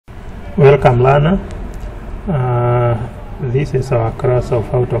Welcome learner. This is our class of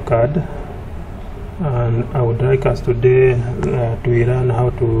AutoCAD, and I would like us today to learn how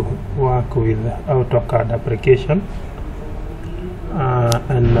to work with AutoCAD application.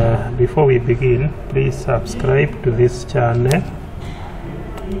 Before we begin, please subscribe to this channel.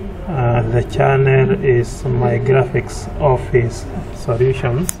 The channel is My Graphics Office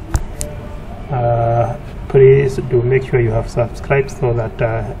Solutions. Please do make sure you have subscribed so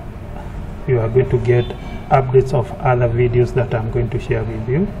that you are going to get updates of other videos that I'm going to share with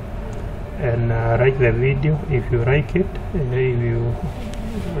you. And like the video if you like it, if you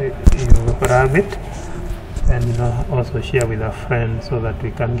love it, and also share with a friend so that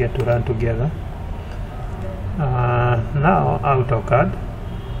we can get to learn together. Now AutoCAD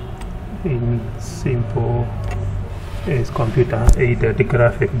in simple is computer aided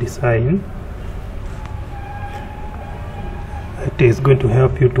graphic design. It is going to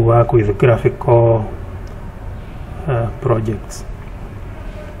help you to work with graphical projects,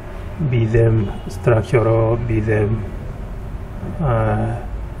 be them structural, be them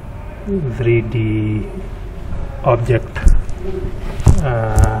 3D object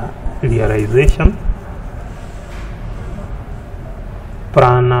realization,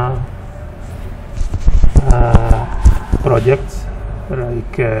 planner projects,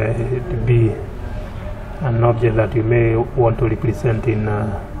 like it be an object that you may want to represent in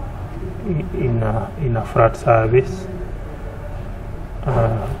a flat surface,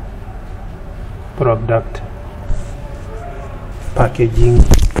 product packaging.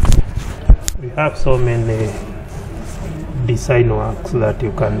 We have so many design works that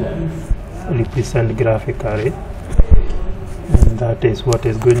you can represent graphically, and that is what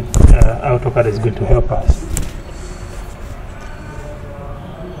is going AutoCAD is going to help us.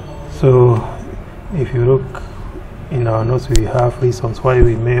 So if you look in our notes, we have reasons why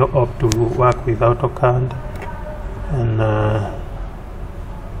we may opt to work with AutoCAD, and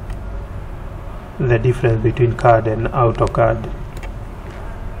the difference between CAD and AutoCAD.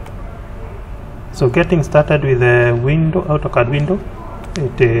 So getting started with the window, AutoCAD window,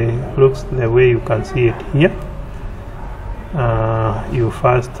 it looks the way you can see it here. You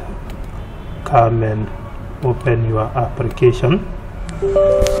first come and open your application.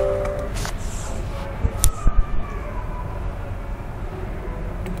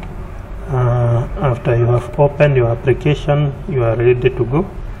 After you have opened your application, you are ready to go.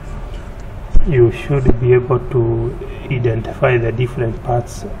 You should be able to identify the different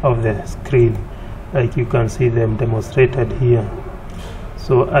parts of the screen, like you can see them demonstrated here.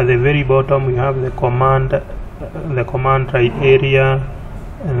 So at the very bottom we have the command right area,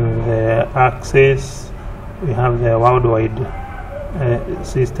 and the axis. We have the worldwide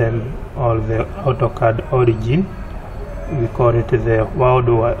system, or the AutoCAD origin. We call it the world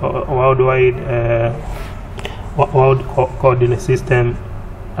coordinate system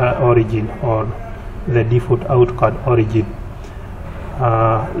origin, or the default AutoCAD origin.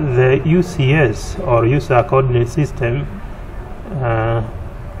 The UCS, or user coordinate system,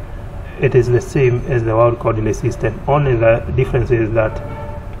 it is the same as the world coordinate system. Only the difference is that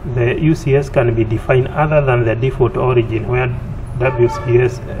the UCS can be defined other than the default origin, where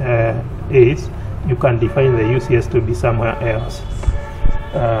WCS is. You can define the UCS to be somewhere else.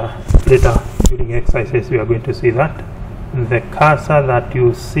 Later during exercises we are going to see that. The cursor that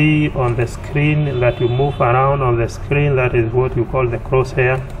you see on the screen, that you move around on the screen, that is what you call the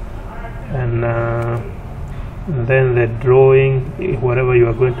crosshair. And then the drawing, whatever you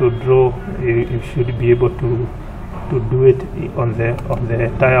are going to draw, you should be able to do it on the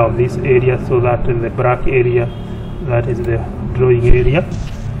entire of this area, so that the black area, that is the drawing area.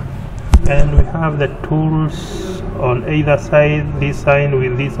 And we have the tools on either side. This side,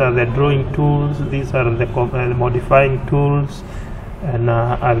 these are the drawing tools, these are the modifying tools, and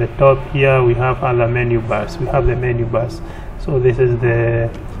at the top here we have other menu bars. We have the menu bars. So this is the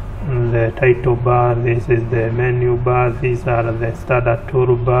title bar, this is the menu bar, these are the standard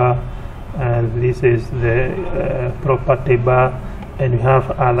toolbar, and this is the property bar, and we have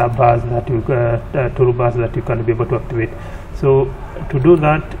other bars that you toolbars that you can be able to activate. So to do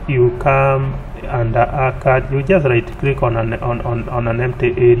that, you come under ACAD, you just right click on an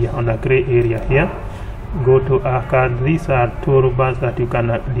empty area, on a gray area here, go to ACAD. These are toolbars that you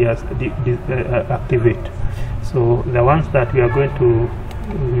can activate. So the ones that we are going to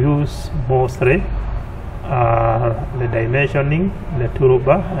use mostly are the dimensioning, the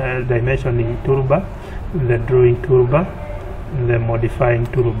toolbar, dimensioning toolbar, the drawing toolbar, the modifying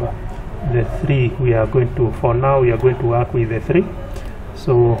toolbar. The three we are going to, for now we are going to work with the three.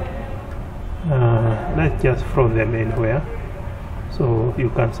 So let's just throw them in here. So So you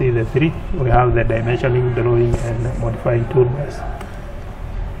can see the three. We have the dimensioning, drawing, and modifying toolbars.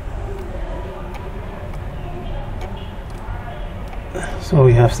 So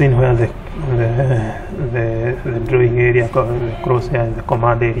we have seen where the drawing area, the crosshair, and the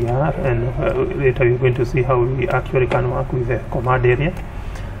command area are, and later we're going to see how we actually can work with the command area.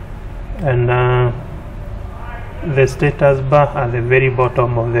 And the status bar at the very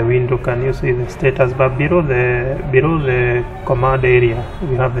bottom of the window. Can you see the status bar below the command area?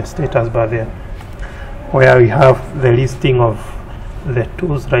 We have the status bar there, where we have the listing of the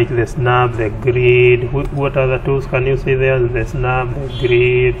tools like the snap, the grid. What other tools can you see there? The snap, the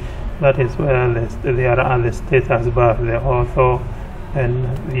grid. That is where there are the status bar, the author,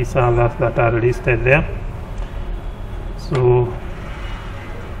 and these others that are listed there. So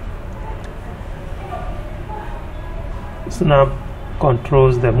snap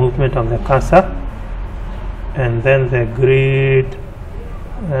controls the movement of the cursor, and then the grid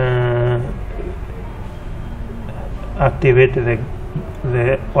activate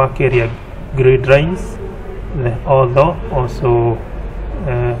the work area grid lines. The author also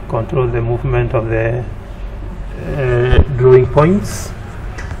controls the movement of the drawing points.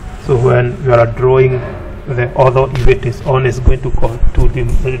 So when you are drawing the author, if it is on, is going to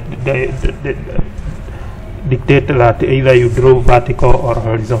dictate that either you draw vertical or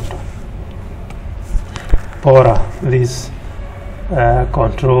horizontal. For this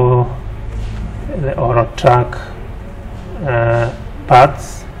control or track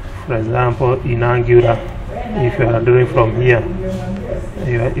paths. For example, in Angular, if you are drawing from here,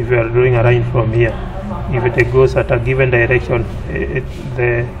 if you are drawing a line from here, if it goes at a given direction,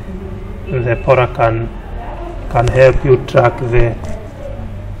 the Pora can help you track the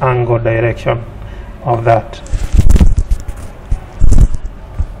angle direction of that.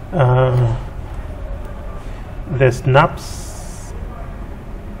 The snaps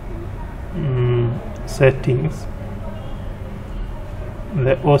settings.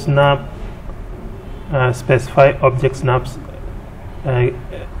 The OSNAP specify object snaps.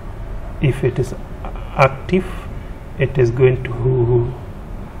 If it is active, it is going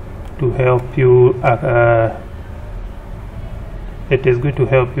to help you. It is going to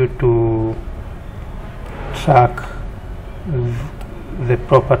help you to track the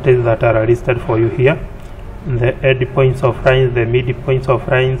properties that are listed for you here. The end points of lines, the mid points of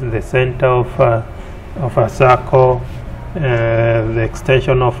lines, the center of a circle, the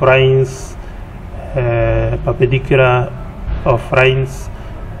extension of lines, perpendicular of lines,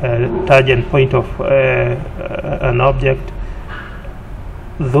 tangent point of an object.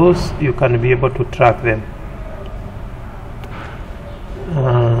 Those you can be able to track them.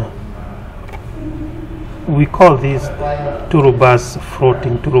 We call these toolbars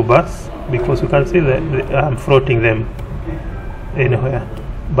floating toolbars because you can see that I'm floating them anywhere,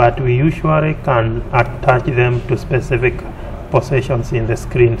 but we usually can attach them to specific positions in the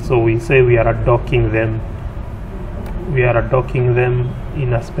screen. So we say we are docking them. We are docking them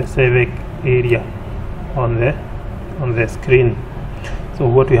in a specific area on the screen. So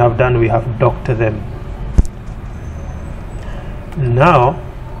what we have done, we have docked them. Now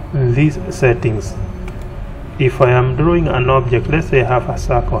these settings, if I am drawing an object, let's say I have a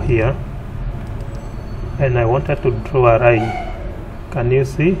circle here and I wanted to draw a line, can you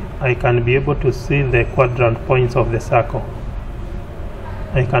see? I can be able to see the quadrant points of the circle.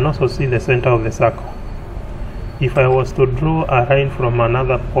 I can also see the center of the circle. If I was to draw a line from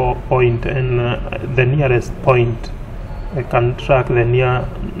another point and the nearest point, I can track the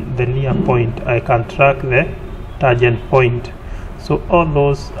near point. I can track the tangent point. So all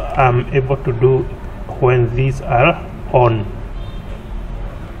those I'm able to do when these are on.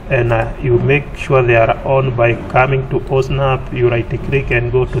 And you make sure they are on by coming to OSNAP. You right click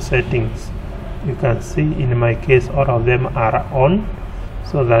and go to settings. You can see in my case all of them are on,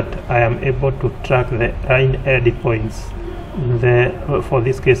 so that I am able to track the line edge points. For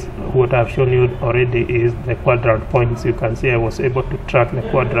this case, what I've shown you already is the quadrant points. You can see I was able to track the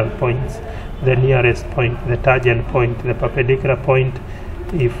quadrant points, the nearest point, the tangent point, the perpendicular point.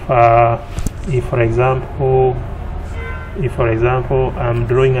 If for example I'm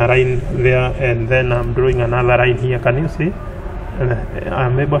drawing a line there and then I'm drawing another line here, can you see?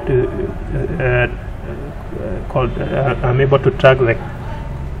 I'm able to track the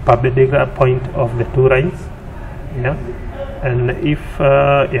perpendicular point of the two lines. Yeah, and if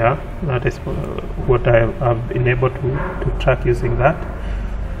that is what I have been able to track using that.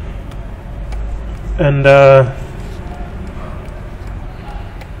 And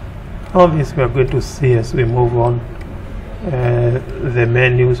all this we are going to see as we move on. The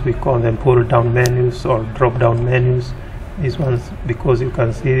menus, we call them pull down menus or drop down menus. these ones, because you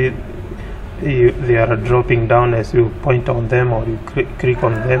can see they are dropping down as you point on them or you click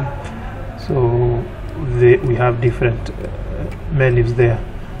on them. So we have different menus there.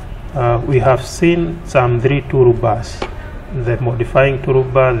 We have seen some 3 toolbars: the modifying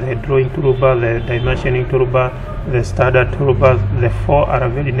toolbar, the drawing toolbar, the dimensioning toolbar, the standard toolbar. The 4 are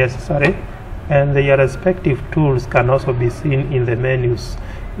very necessary, and their respective tools can also be seen in the menus.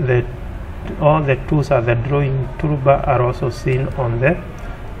 All the tools at the drawing toolbar are also seen on the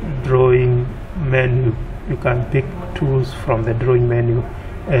drawing menu. You can pick tools from the drawing menu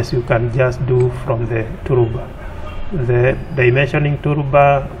as you can just do from the toolbar. The dimensioning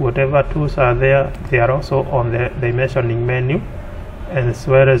toolbar, whatever tools are there, they are also on the dimensioning menu, and as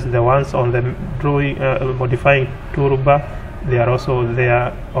well as the ones on the drawing modifying toolbar, they are also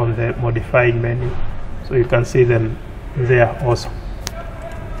there on the modifying menu, so you can see them there also.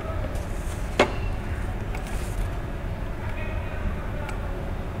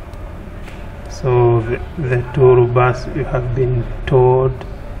 So the toolbars you have been told.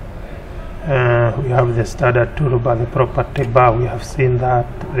 We have the standard toolbar, the property bar, we have seen that.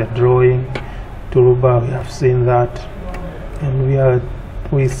 The drawing toolbar, we have seen that. And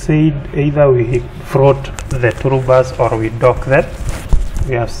we said either we float the toolbars or we dock them.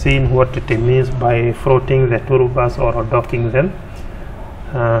 We have seen what it means by floating the toolbars or docking them.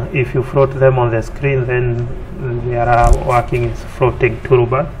 If you float them on the screen, then they are working as floating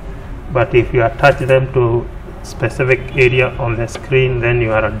toolbar. But if you attach them to specific area on the screen, then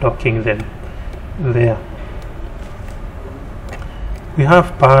you are docking them there. We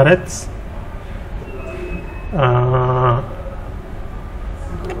have palettes.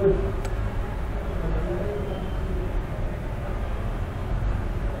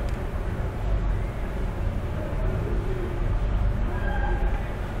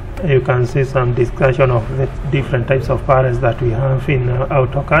 You can see some discussion of the different types of palettes that we have in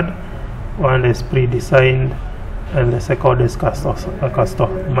AutoCAD. One is pre-designed, and the second is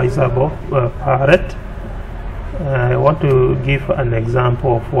customizable palette. I want to give an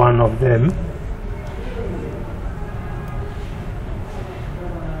example of one of them.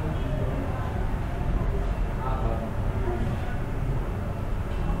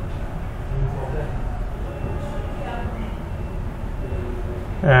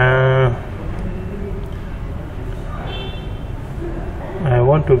 I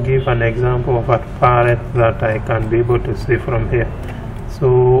want to give an example of a palette that I can be able to see from here.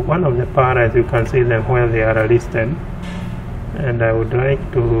 So one of the palettes, you can see them where they are listed, and I would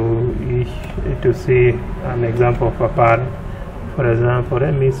like to see an example of a palette. For example,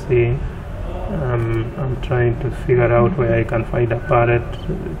 let me see. I'm trying to figure out where I can find a palette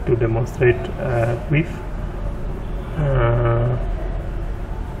to demonstrate with.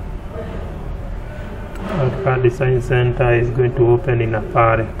 ACAD Design Center is going to open in a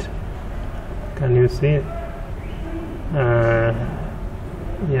palette. Can you see it?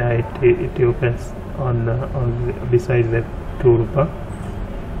 Yeah, it opens on beside the toolbar.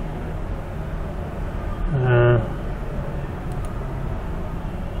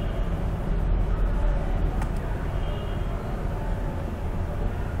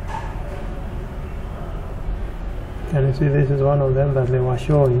 Can you see this is one of them that they were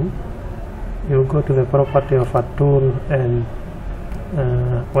showing? You go to the property of a tool and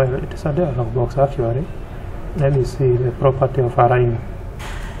well, it is a dialog box actually. Let me see the property of a line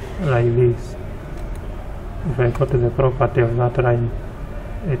like this. If I go to the property of that line,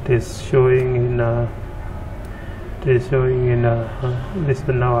 it is showing in this is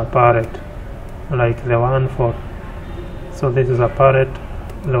now a palette like the one for, so this is a palette,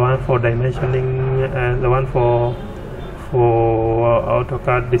 the one for dimensioning, the one for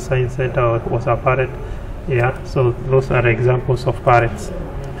AutoCAD Design Center was a palette. Yeah, so those are examples of palettes,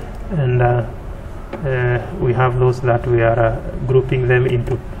 and we have those that we are grouping them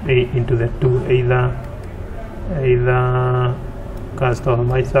into the two, either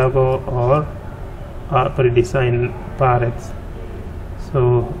customizable or pre-designed palettes.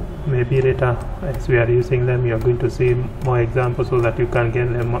 So maybe later, as we are using them, you are going to see more examples so that you can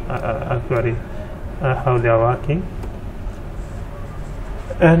get them actually how they are working.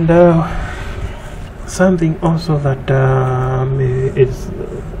 And something also that is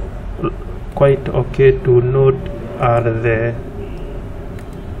quite okay to note are the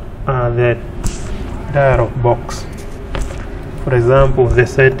dialog box. For example, the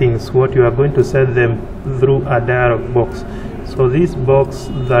settings, what you are going to set them through a dialog box. So this box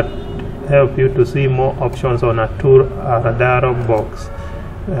that help you to see more options on a tool are a dialog box.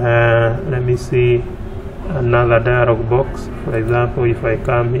 Let me see another dialog box. For example, if I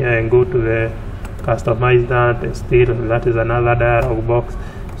come here and go to the customize that. Still, that is another dialog box.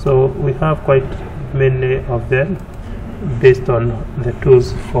 So we have quite many of them based on the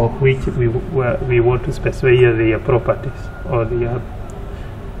tools for which we want to specify the properties or the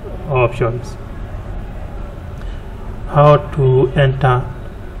options. How to enter,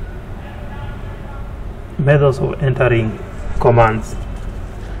 methods of entering commands.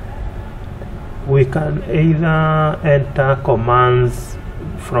 We can either enter commands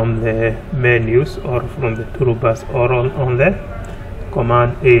from the menus or from the toolbars or on the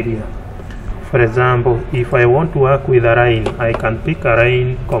command area. For example, if I want to work with a line, I can pick a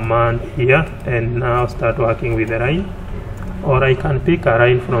line command here and now start working with the line, or I can pick a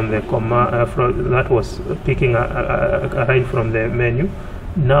line from the command that was picking a line from the menu.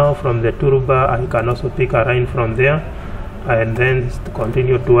 Now from the toolbar I can also pick a line from there and then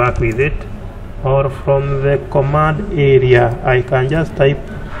continue to work with it, or from the command area I can just type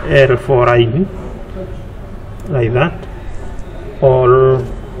L for line like that, or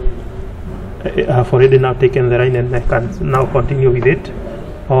I've already now taken the line and I can now continue with it,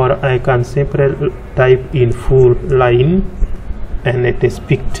 or I can simply type in full line and it is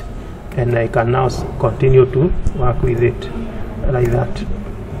picked and I can now continue to work with it like that.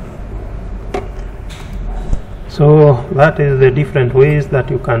 So that is the different ways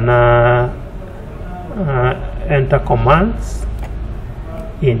that you can enter commands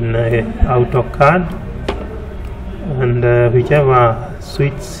in AutoCAD, and whichever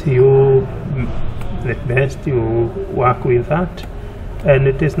suits you the best, you work with that. And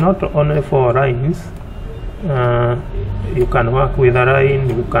it is not only for lines. You can work with a line,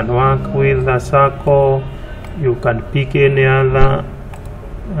 you can work with a circle, you can pick any other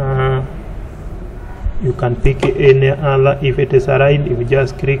if it is a line, you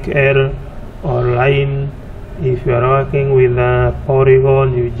just click L or line. If you are working with a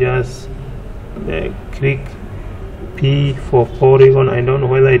polygon, you just click P for polygon. I don't know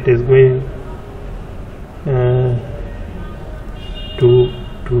whether it is going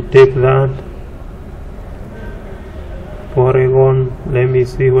to take that polygon. Let me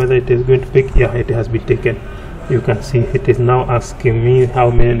see whether it is going to pick. Yeah, it has been taken. You can see it is now asking me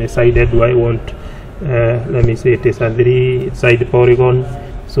how many sided do I want. Let me see, it is a 3-side polygon.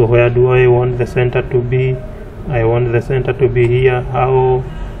 So where do I want the center to be? I want the center to be here. How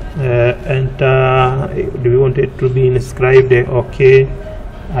enter, do we want it to be inscribed? Okay,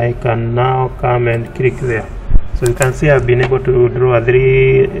 I can now come and click there. So you can see I've been able to draw a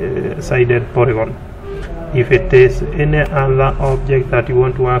 3-sided polygon. If it is any other object that you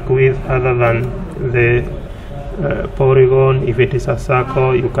want to work with other than the polygon, if it is a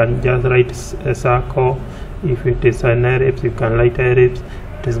circle, you can just write a circle. If it is an ellipse, you can write ellipse.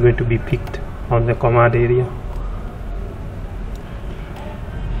 It is going to be picked on the command area.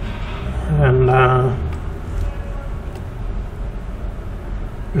 And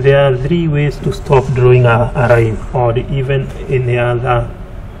there are 3 ways to stop drawing a line or even any other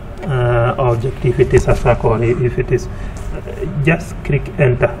object. If it is a circle, if it is, just click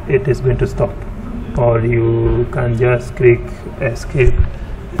enter, it is going to stop, or you can just click escape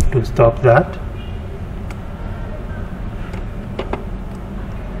to stop that.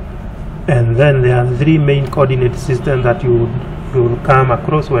 And then there are 3 main coordinate systems that you will come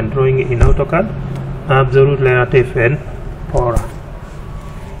across when drawing in AutoCAD: absolute, relative, and polar.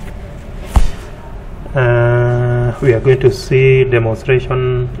 We are going to see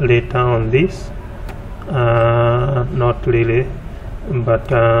demonstration later on this. Not really, but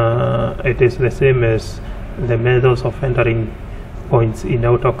it is the same as the methods of entering points in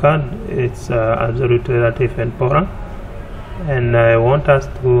AutoCAD. It's absolute, relative, and polar. And I want us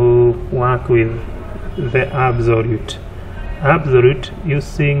to work with the absolute.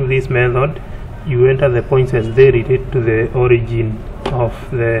 Using this method, you enter the points as they relate to the origin of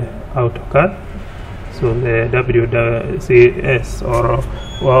the AutoCAD. So the WCS or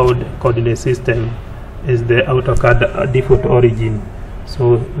World Coordinate System is the AutoCAD default origin.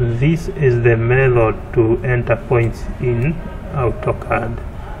 So this is the method to enter points in AutoCAD.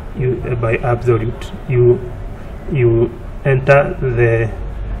 By absolute, you enter the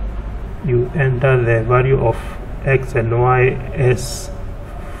value of x and y as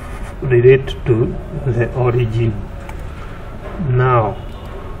relate to the origin. Now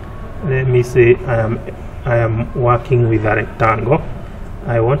let me say I am working with a rectangle.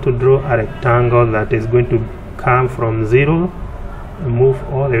 I want to draw a rectangle that is going to come from 0 and move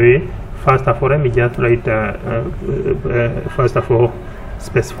all the way. First of all, let me just write first of all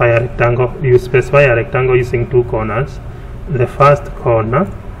specify a rectangle. You specify a rectangle using 2 corners. The first corner,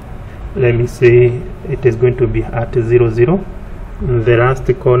 let me say it is going to be at 0, 0, the last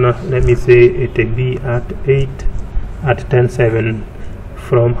corner, let me say it will be at 8 at 10.7.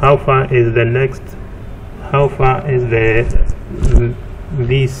 From how far is the next, how far is the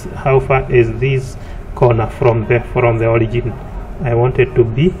this, how far is this corner from the origin? I want it to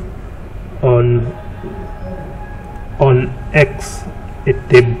be on X, it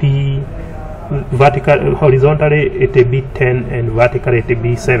will be vertical, horizontally it will be 10 and vertically it will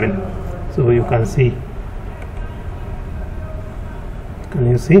be 7. So you can see, can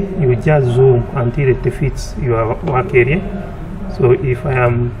you see? You just zoom until it fits your work area. So if I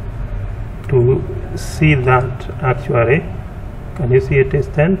am to see that actually, can you see it is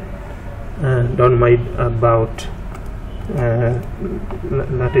 10? Don't mind about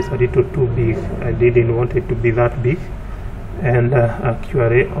that is a little too big. I didn't want it to be that big. And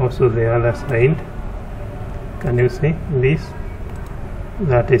actually also the other side, can you see this?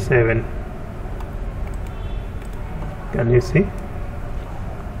 That is 7. Can you see?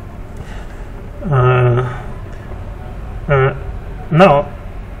 Now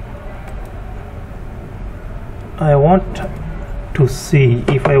I want to see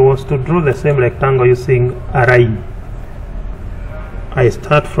if I was to draw the same rectangle using a line. I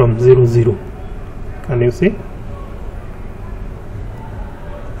start from 0, 0. Can you see?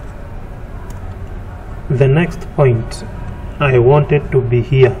 The next point I want it to be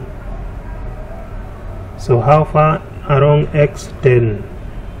here. So how far along X? 10.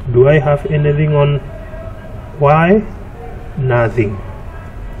 Do I have anything on Y? Nothing.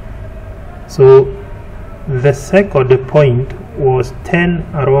 So the second point was 10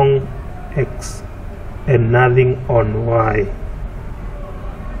 along X and nothing on Y.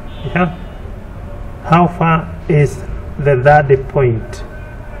 Yeah. How far is the third point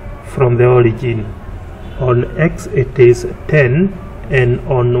from the origin? On X it is 10 and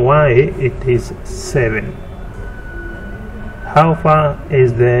on Y it is 7. How far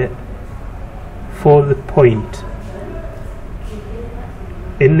is the fourth point?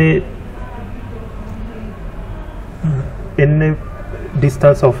 In the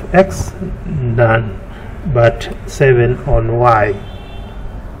distance of X? None, but 7 on Y.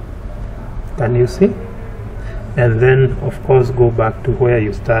 Can you see? And then of course go back to where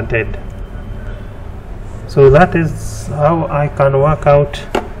you started. So that is how I can work out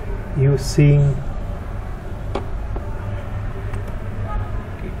using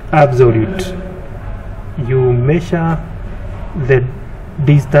absolute. You measure the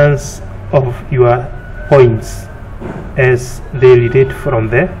distance of your points as they relate from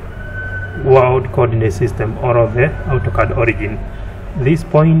the world coordinate system or of the AutoCAD origin. This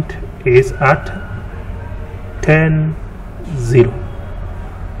point is at 10, 0.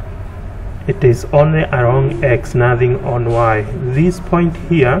 It is only along X, nothing on Y. This point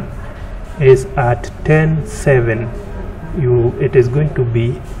here is at 10, 7. It is going to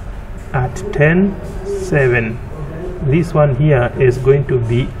be at 10, 7. This one here is going to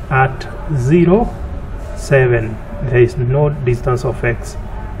be at 0, 7. There is no distance of X.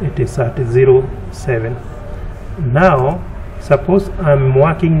 It is at 0, 7. Now suppose I'm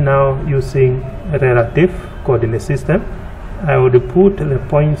working now using a relative coordinate system. I would put the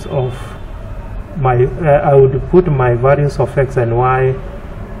points of my I would put my values of X and Y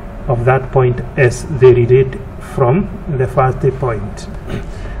of that point as they relate from the first point.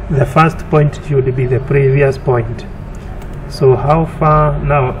 The first point should be the previous point. So how far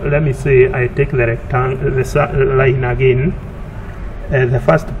now? Let me say I take the rectangle, the line again. The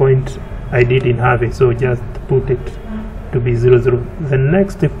first point I didn't have it, so just put it to be 0, 0. The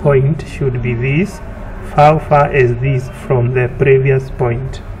next point should be this. How far is this from the previous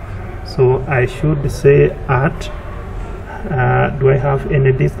point? So I should say at do I have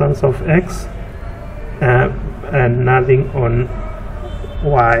any distance of X? And nothing on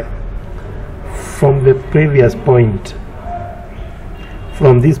Y. From the previous point,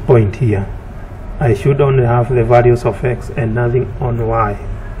 from this point here, I should only have the values of X and nothing on Y.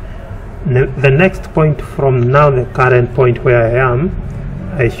 The next point from now, the current point where I am,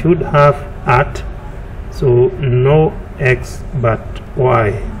 I should have at, so no X but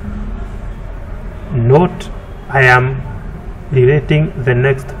Y. Note I am relating the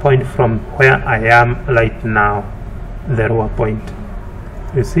next point from where I am right now, the lower point.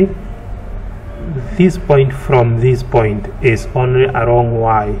 You see, this point from this point is only along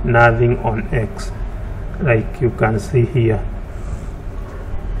Y, nothing on X, like you can see here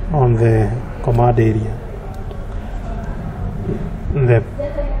on the command area.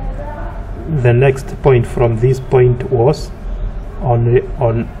 The next point from this point was only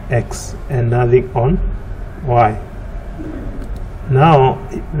on X and nothing on Y. Now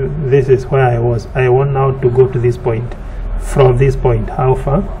this is where I was. I want now to go to this point. from this point, how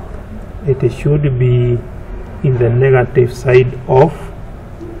far? It should be in the negative side of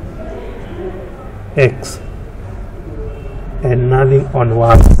x and nothing on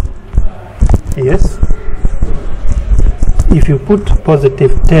y. Yes, if you put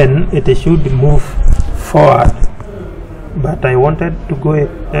positive 10, it should move forward, but I want to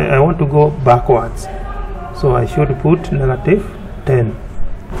go backwards, so I should put negative 10.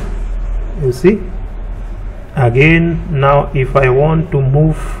 You see, again, now if I want to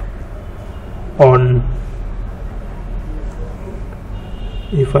move on,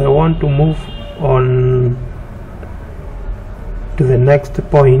 to the next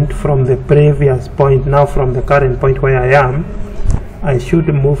point from the previous point, now from the current point where I am, I should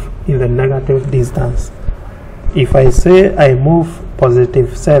move in the negative distance. If I say I move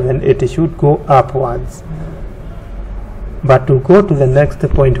positive 7, it should go upwards. But to go to the next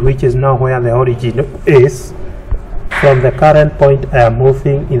point, which is now where the origin is, from the current point I am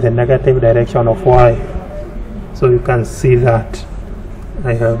moving in the negative direction of y. So you can see that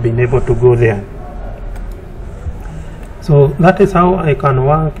I have been able to go there. So that is how I can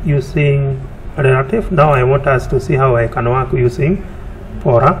work using relative. Now I want us to see how I can work using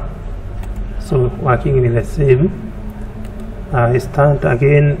polar. So working with the same, I start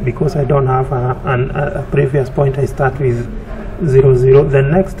again, because I don't have a previous point, I start with 0, 0. The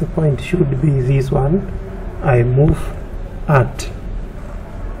next point should be this one. I move at,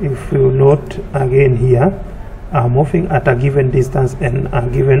 if you note again here, I'm moving at a given distance and a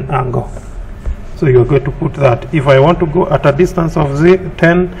given angle. So you're going to put that. If I want to go at a distance of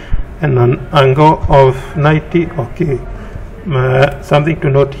 10 and an angle of 90, okay. Something to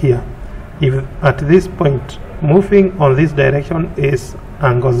note here. If at this point, moving on this direction is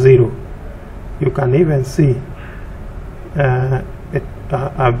angle 0, you can even see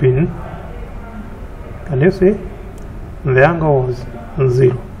I've been, can you see? The angle was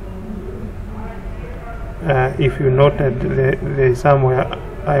 0. If you noted, there is somewhere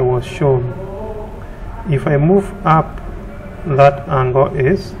I was shown. If I move up, that angle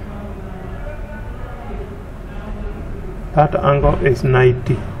is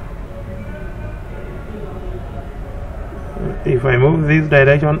 90. If I move this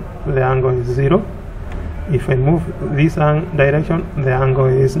direction, the angle is 0. If I move this direction, the angle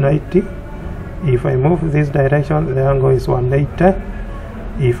is 90. If I move this direction, the angle is 180.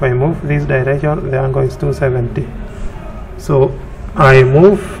 If I move this direction, the angle is 270. So I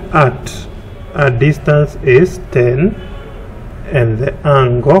move at a distance is 10, and the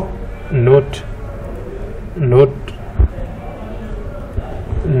angle, note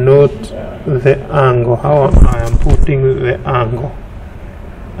the angle, how I am putting the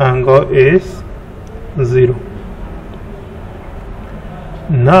angle is 0.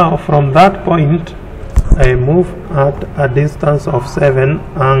 Now from that point I move at a distance of 7,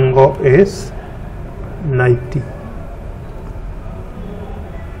 angle is 90.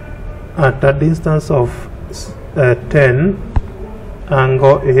 At a distance of 10,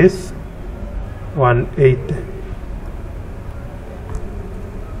 angle is 180.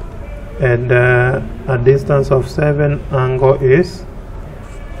 And a distance of 7, angle is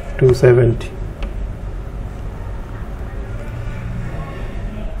 270.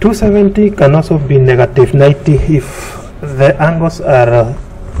 270 can also be negative 90 if the angles are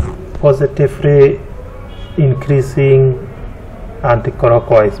positively increasing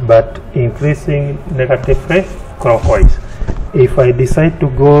anti-clockwise but increasing negatively clockwise. If I decide to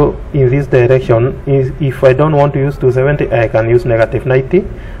go in this direction, if I don't want to use 270, I can use negative 90,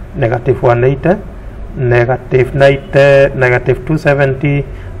 negative 180, negative 90, negative 270,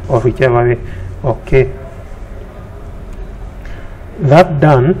 or whichever way. Okay, that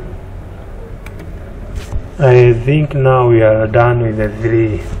done. I think now we are done with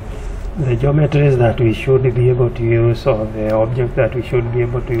the geometries that we should be able to use, or the objects that we should be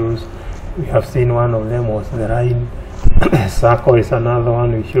able to use. We have seen one of them was the line. Circle is another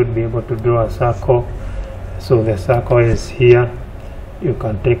one. We should be able to draw a circle. So the circle is here. You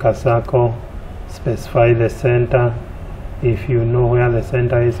can take a circle, specify the center. If you know where the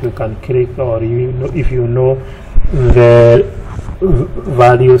center is, you can click, or if you know the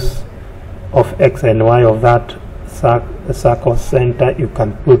values of x and y of that circle center, you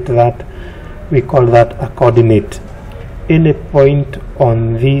can put that. We call that a coordinate. Any point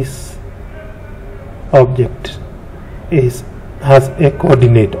on this object has a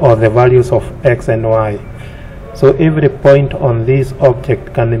coordinate, or the values of x and y. So every point on this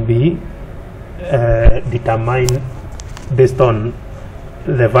object can be determined based on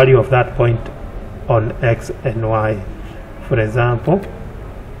the value of that point on x and y. For example,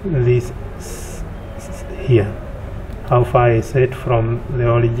 this here, how far is it from the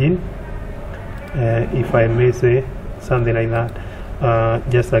origin, if I may say something like that.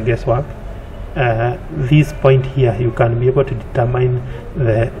 Just a guesswork. This point here, you can be able to determine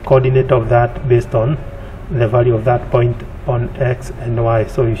the coordinate of that based on the value of that point on x and y.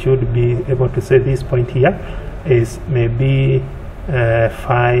 So you should be able to say this point here is maybe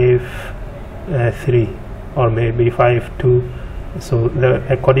 5 3 or maybe 5 2. So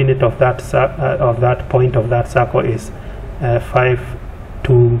the coordinate of that point of that circle is 5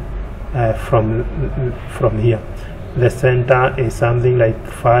 2 from here. The center is something like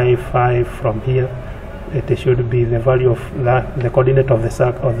 5 5 from here. It should be the value of that, the coordinate of the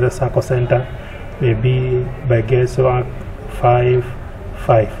circle center, maybe by guesswork 5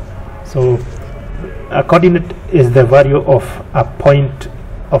 5. So a coordinate is the value of a point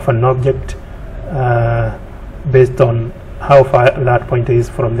of an object based on how far that point is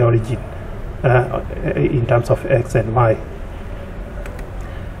from the origin in terms of x and y.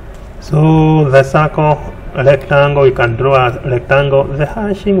 So the circle, a rectangle, we can draw a rectangle. The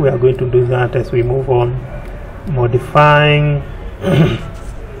hashing, we are going to do that as we move on, modifying.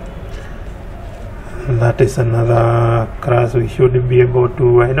 That is another class we should be able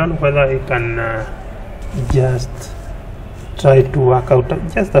to. I don't know whether I can just try to work out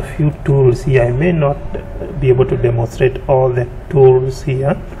just a few tools here. I may not be able to demonstrate all the tools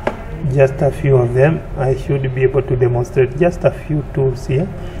here, just a few of them. I should be able to demonstrate just a few tools here.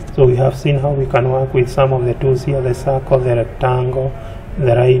 So we have seen how we can work with some of the tools here, the circle, the rectangle,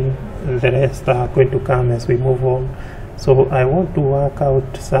 the line. The rest are going to come as we move on. So I want to work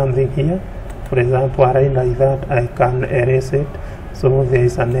out something here. For example, a line like that, I can erase it. So there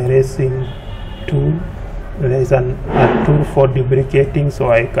is an erasing tool. There is a tool for duplicating,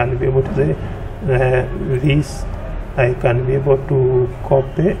 so I can be able to say this. I can be able to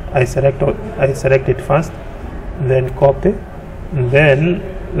copy. I select it first, then copy, then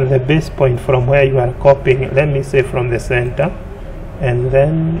the base point from where you are copying, let me say from the center, and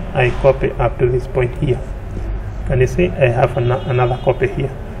then I copy up to this point here. Can you see I have another copy here?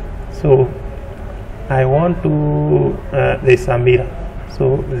 So I want to there's a mirror,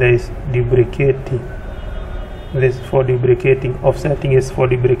 so there is duplicating. This is for duplicating. Offsetting is for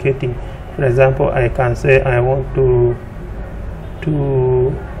duplicating. For example, I can say I want to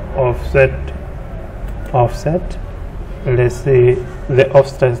offset. Let's say the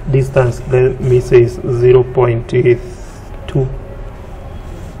offset distance, let me say is 0.2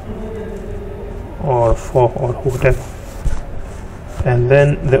 or 4 or whatever, and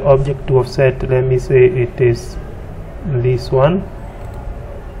then the object to offset, let me say it is this one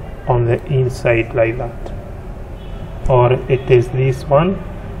on the inside like that, or it is this one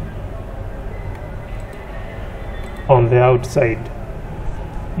on the outside.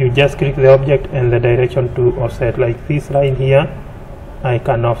 You just click the object and the direction to offset. Like this line here, I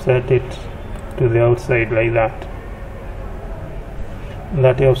can offset it to the outside like that.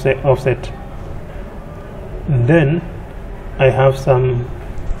 That is offset. Then I have something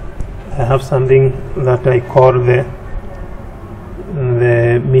that I call the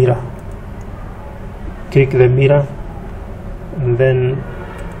mirror. Click the mirror, and then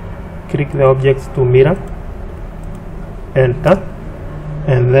click the objects to mirror, enter,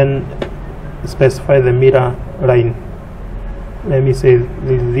 and then specify the mirror line. Let me say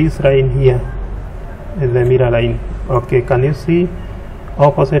this line here is the mirror line. Okay, can you see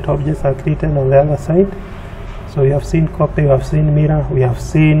opposite objects are created on the other side? So we have seen copy, we have seen mirror, we have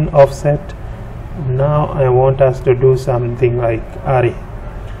seen offset. Now I want us to do something like array.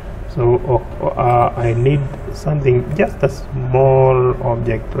 So I need something, just a small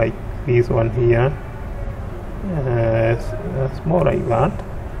object like this one here, small like that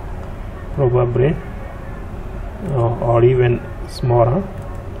probably, or even smaller.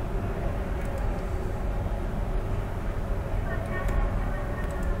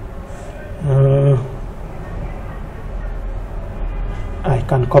 I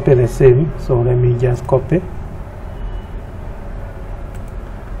can copy the same, so let me just copy.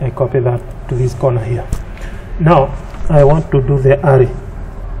 I copy that to this corner here. Now I want to do the array.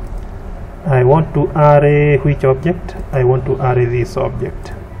 I want to array which object? I want to array this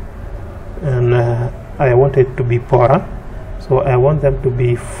object, and I want it to be polar, so I want them to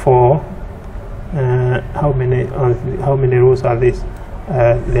be 4. How many rows are these?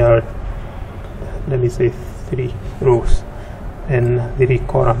 There are, let me say, 3 rows and 3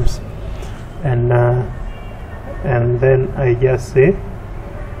 columns, and then I just say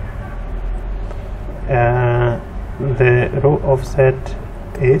the row offset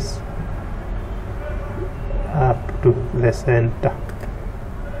is up to the center.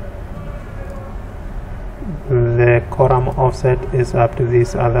 the column offset is up to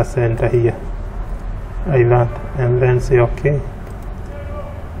this other center here, like that, and then say OK.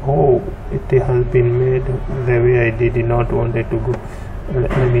 Oh, it has been made the way I did not want it to go.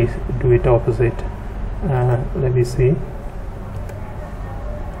 Let me do it opposite. Let me see.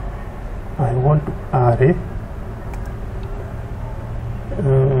 I want to array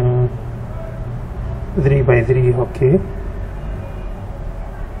 3 by 3. Okay.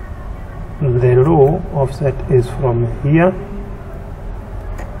 The row offset is from here.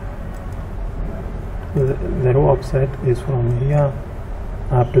 The row offset is from here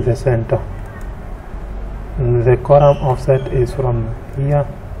up to the center. The column offset is from here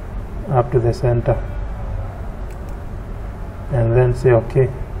up to the center, and then say OK.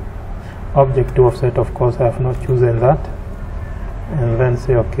 Object to offset, of course I have not chosen that, and then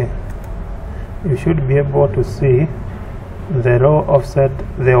say OK. You should be able to see the row offset.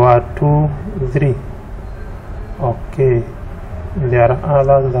 There were 2, 3. OK, there are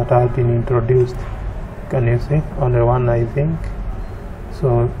others that have been introduced. Can you see? Only one, I think.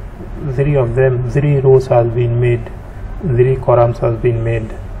 So 3 of them, 3 rows has been made, 3 columns has been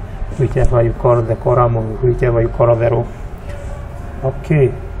made, whichever you call the column or whichever you call the row.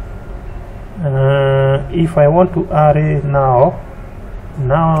 Okay. If I want to array now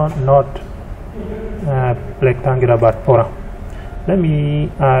not rectangular but polar, let me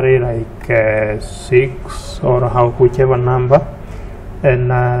array like 6 or whichever number, and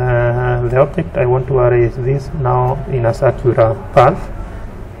the object I want to array is this now in a circular path,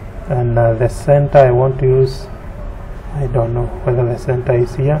 and the center I want to use, I don't know whether the center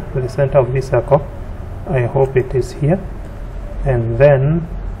is here, the center of this circle, I hope it is here, and then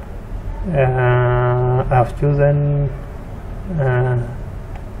I've chosen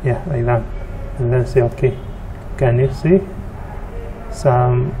yeah, like that, and then say OK. Can you see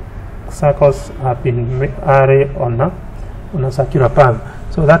some circles have been arrayed on a circular path?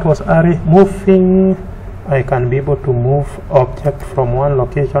 So that was array. Moving, I can be able to move object from one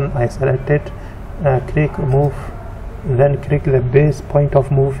location I selected, click move, then click the base point of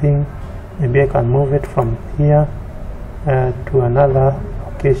moving. Maybe I can move it from here to another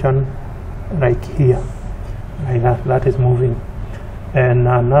location like here, like that. That is moving. And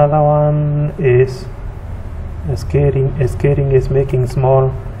another one is scaling. Scaling is making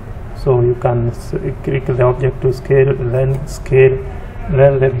small, so you can click the object to scale, then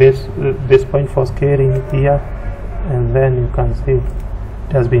the base point for scaling here, and then you can see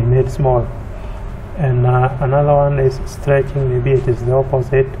it has been made small. And another one is stretching, maybe it is the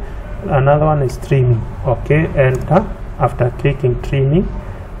opposite. Another one is trimming. Okay, enter after clicking trimming,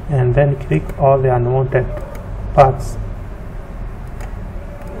 and then click all the unwanted parts,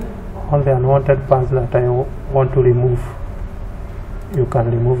 all the unwanted parts that I want to remove. You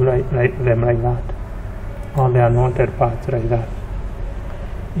can remove them like that, all the unwanted parts like that.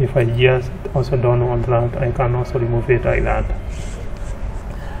 If I just also don't want that, I can also remove it like that.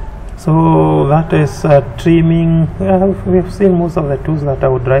 So that is trimming. We've seen most of the tools that I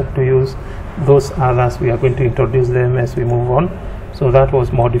would like to use. Those others, we are going to introduce them as we move on. So that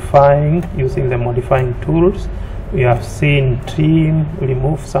was modifying, using the modifying tools. We have seen trim,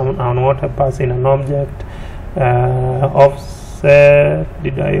 remove some unwanted parts in an object. Offset,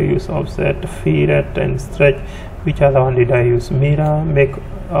 did I use offset? Fillet and stretch. Which other one did I use? Mirror, make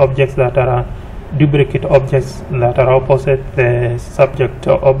objects that are duplicate objects that are opposite the subject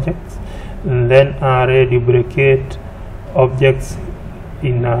objects. And then array, duplicate objects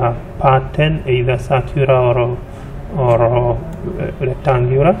in a pattern, either circular or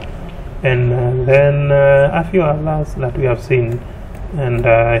rectangular. And then a few others that we have seen, and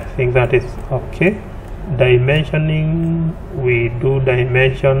I think that is okay. Dimensioning, we do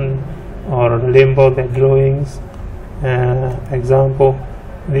dimension or label the drawings. Example,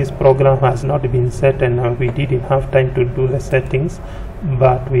 this program has not been set and we didn't have time to do the settings,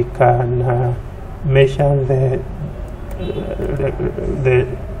 but we can measure the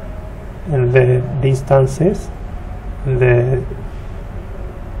distances, the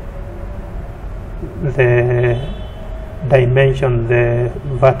dimension, the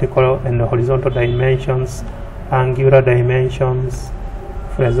vertical and horizontal dimensions, angular dimensions.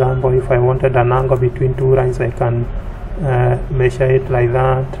 For example, if I wanted an angle between two lines, I can measure it like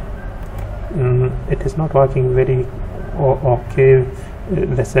that. It is not working very okay.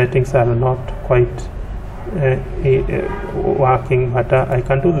 The settings are not quite working, but I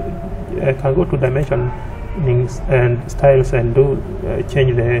can go to dimensionings and styles and do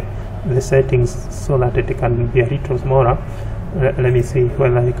change the settings so that it can be a little smaller. Let me see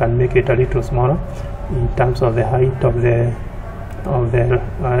whether I can make it a little smaller in terms of the height of the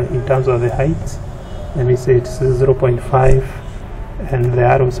in terms of the height. let me say it's 0.5, and the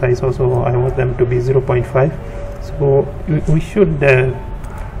arrow size also I want them to be 0.5. so we should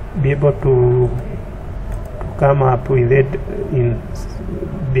be able to come up with it in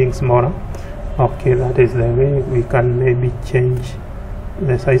being smaller. Okay, that is the way we can maybe change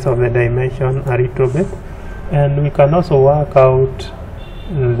the size of the dimension a little bit, and we can also work out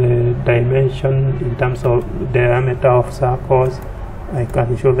the dimension in terms of diameter of circles. I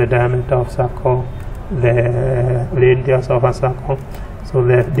can show the diameter of circle, the radius of a circle. So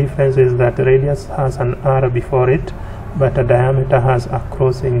the difference is that radius has an R before it, but a diameter has a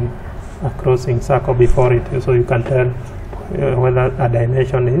crossing circle before it. So you can tell whether a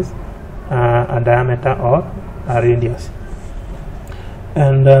dimension is a diameter or a radius.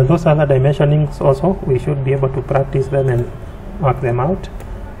 And those other dimensionings also, we should be able to practice them and work them out.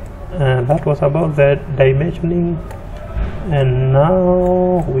 That was about the dimensioning, and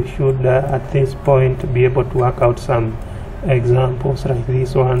now we should at this point be able to work out some examples like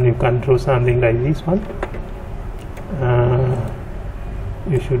this one. You can draw something like this one.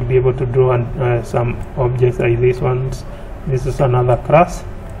 You should be able to draw some objects like these ones. This is another class,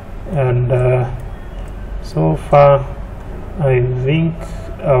 and so far I think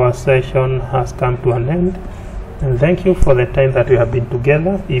our session has come to an end, and thank you for the time that we have been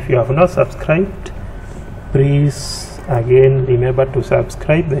together. If you have not subscribed, please again remember to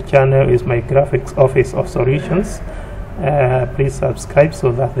subscribe. The channel is my graphics office of solutions. Please subscribe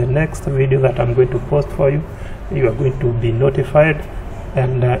so that the next video that I'm going to post for you, you are going to be notified.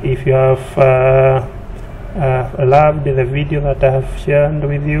 And if you have loved the video that I have shared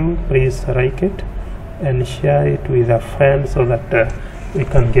with you, please like it and share it with a friend so that we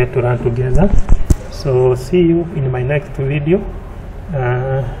can get to run together. So see you in my next video.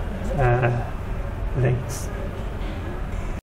 Thanks.